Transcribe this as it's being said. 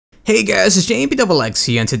Hey guys, it's JMPDoublex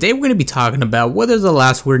here, and today we're going to be talking about whether the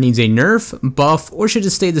last word needs a nerf, buff, or should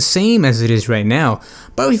it stay the same as it is right now.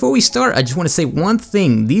 But before we start, I just want to say one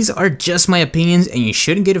thing: these are just my opinions and you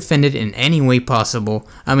shouldn't get offended in any way possible.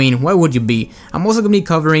 I mean, why would you be? I'm also going to be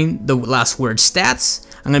covering the last word stats.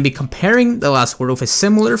 I'm going to be comparing the last word with a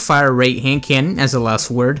similar fire rate hand cannon as the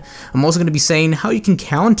last word. I'm also going to be saying how you can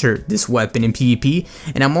counter this weapon in PvP,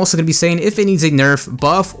 and I'm also going to be saying if it needs a nerf,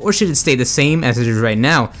 buff, or should it stay the same as it is right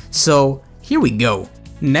now. So here we go.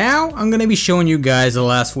 Now I'm going to be showing you guys the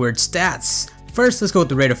last word stats. First, let's go with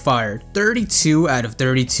the rate of fire. 32 out of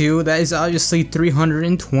 32, that is obviously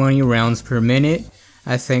 320 rounds per minute,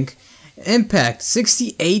 I think. Impact,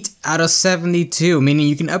 68 out of 72, meaning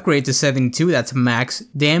you can upgrade to 72, that's max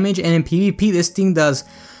damage. And in PvP, this thing does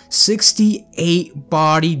 68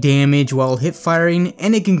 body damage while hip firing,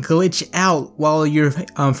 and it can glitch out while you're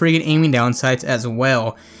friggin' aiming down sights as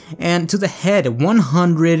well. And to the head,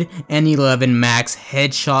 111 max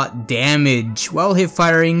headshot damage while hip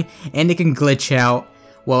firing, and it can glitch out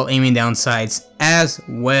while aiming down sights as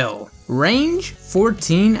well. Range,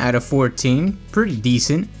 14 out of 14, pretty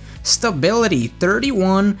decent. Stability,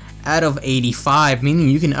 31 out of 85, meaning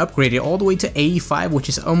you can upgrade it all the way to 85, which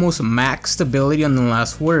is almost max stability on the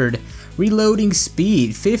last word. Reloading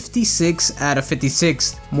speed, 56 out of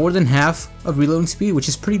 56, more than half of reloading speed, which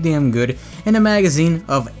is pretty damn good, and a magazine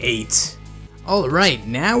of 8. Alright,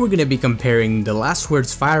 now we're going to be comparing the last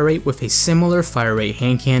word's fire rate with a similar fire rate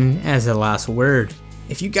hand cannon as the last word.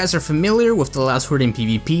 If you guys are familiar with the last word in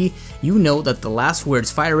PvP, you know that the last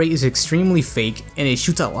word's fire rate is extremely fake and it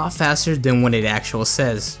shoots a lot faster than what it actually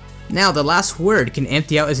says. Now, the last word can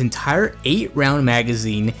empty out its entire 8-round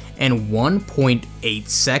magazine in 1.8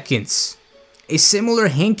 seconds. A similar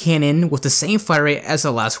hand cannon with the same fire rate as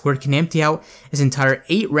the last word can empty out its entire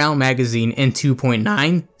 8-round magazine in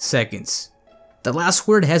 2.9 seconds. The last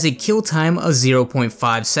word has a kill time of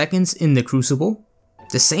 0.5 seconds in the Crucible.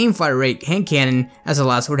 The same fire rate hand cannon as the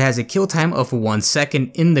last word has a kill time of 1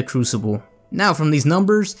 second in the Crucible. Now, from these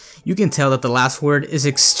numbers, you can tell that the last word is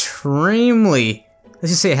extremely, let's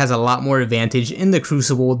just say it has a lot more advantage in the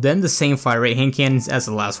Crucible than the same fire rate hand cannons as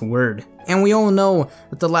the last word. And we all know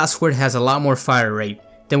that the last word has a lot more fire rate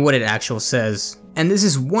than what it actually says. And this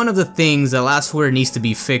is one of the things the last word needs to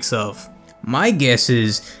be fixed of. My guess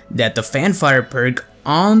is that the fanfire perk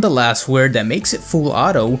on the last word that makes it full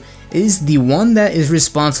auto is the one that is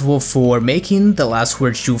responsible for making the last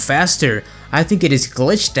word shoot faster. I think it is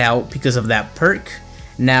glitched out because of that perk.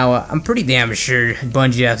 Now, I'm pretty damn sure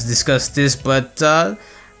Bungie has discussed this, but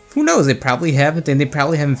who knows, they probably haven't, and they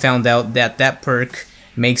probably haven't found out that that perk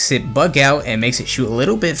makes it bug out and makes it shoot a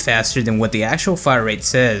little bit faster than what the actual fire rate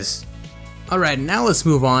says. Alright, now let's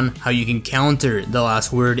move on how you can counter the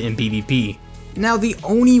last word in PvP. Now, the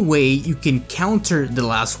only way you can counter the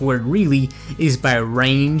last word really is by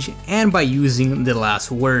range and by using the last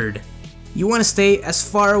word. You want to stay as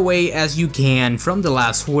far away as you can from the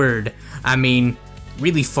last word. I mean,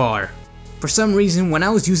 really far. For some reason, when I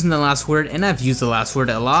was using the last word, and I've used the last word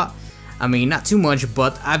a lot, I mean, not too much,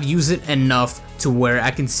 but I've used it enough to where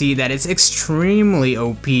I can see that it's extremely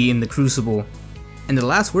OP in the Crucible. And the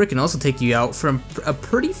last word can also take you out from a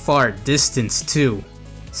pretty far distance too.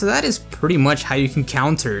 So that is pretty much how you can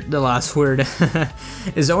counter the last word,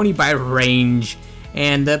 is only by range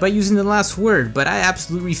and by using the last word. But I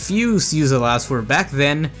absolutely refuse to use the last word. Back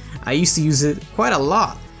then, I used to use it quite a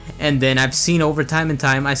lot. And then I've seen over time and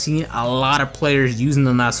time, I've seen a lot of players using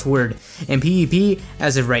the last word. In PvP,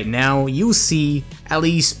 as of right now, you'll see at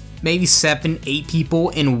least maybe 7-8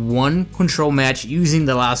 people in one control match using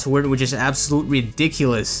the last word, which is absolutely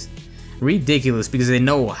ridiculous. Ridiculous, because they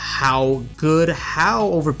know how good, how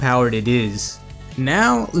overpowered it is.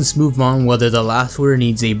 Now, let's move on whether the last word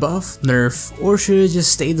needs a buff, nerf, or should it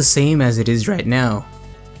just stay the same as it is right now.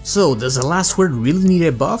 So, does the last word really need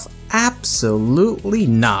a buff? Absolutely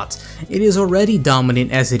not. It is already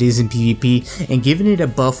dominant as it is in PvP, and giving it a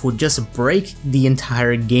buff would just break the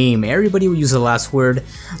entire game. Everybody will use the last word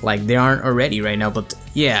like they aren't already right now, but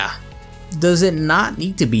yeah. Does it not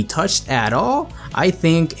need to be touched at all? I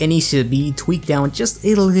think it needs to be tweaked down just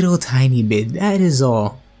a little tiny bit, that is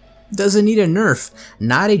all. Does it need a nerf?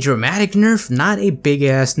 Not a dramatic nerf, not a big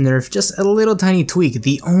ass nerf, just a little tiny tweak.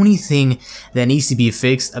 The only thing that needs to be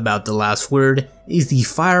fixed about the last word is the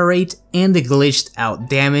fire rate and the glitched out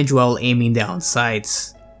damage while aiming down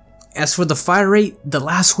sights. As for the fire rate, the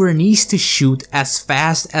last word needs to shoot as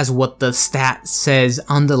fast as what the stat says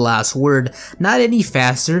on the last word. Not any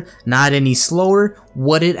faster, not any slower,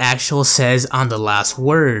 what it actually says on the last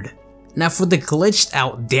word. Now for the glitched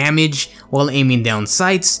out damage while aiming down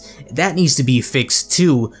sights, that needs to be fixed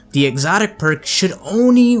too. The exotic perk should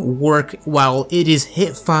only work while it is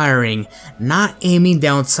hip firing, not aiming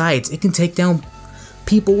down sights. It can take down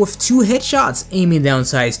people with 2 headshots aiming down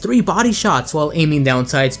sights, 3 body shots while aiming down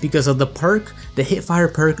sights because of the perk, the hip fire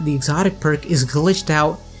perk, the exotic perk is glitched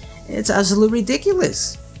out. It's absolutely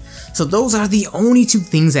ridiculous. So those are the only 2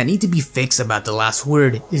 things that need to be fixed about the last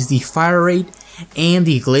word, is the fire rate and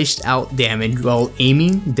the glitched out damage while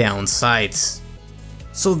aiming down sights.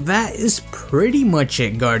 So that is pretty much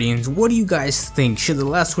it, Guardians. What do you guys think? Should the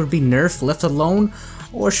last word be nerfed, left alone,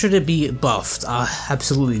 or should it be buffed?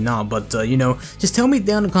 Absolutely not, but you know, just tell me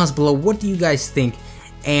down in the comments below, what do you guys think?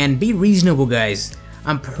 And be reasonable, guys.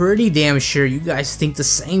 I'm pretty damn sure you guys think the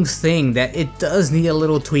same thing, that it does need a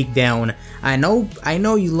little tweak down. I know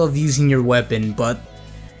you love using your weapon, but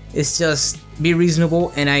it's just, be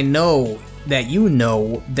reasonable, and I know that you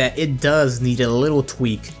know that it does need a little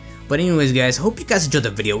tweak. But anyways, guys, hope you guys enjoyed the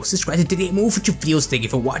video. Subscribe to get more future videos. Thank you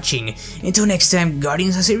for watching. Until next time,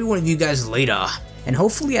 Guardians, I'll see every one of you guys later. And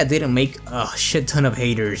hopefully I didn't make a shit ton of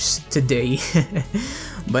haters today.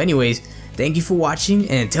 But anyways, thank you for watching,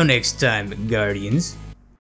 and until next time, Guardians.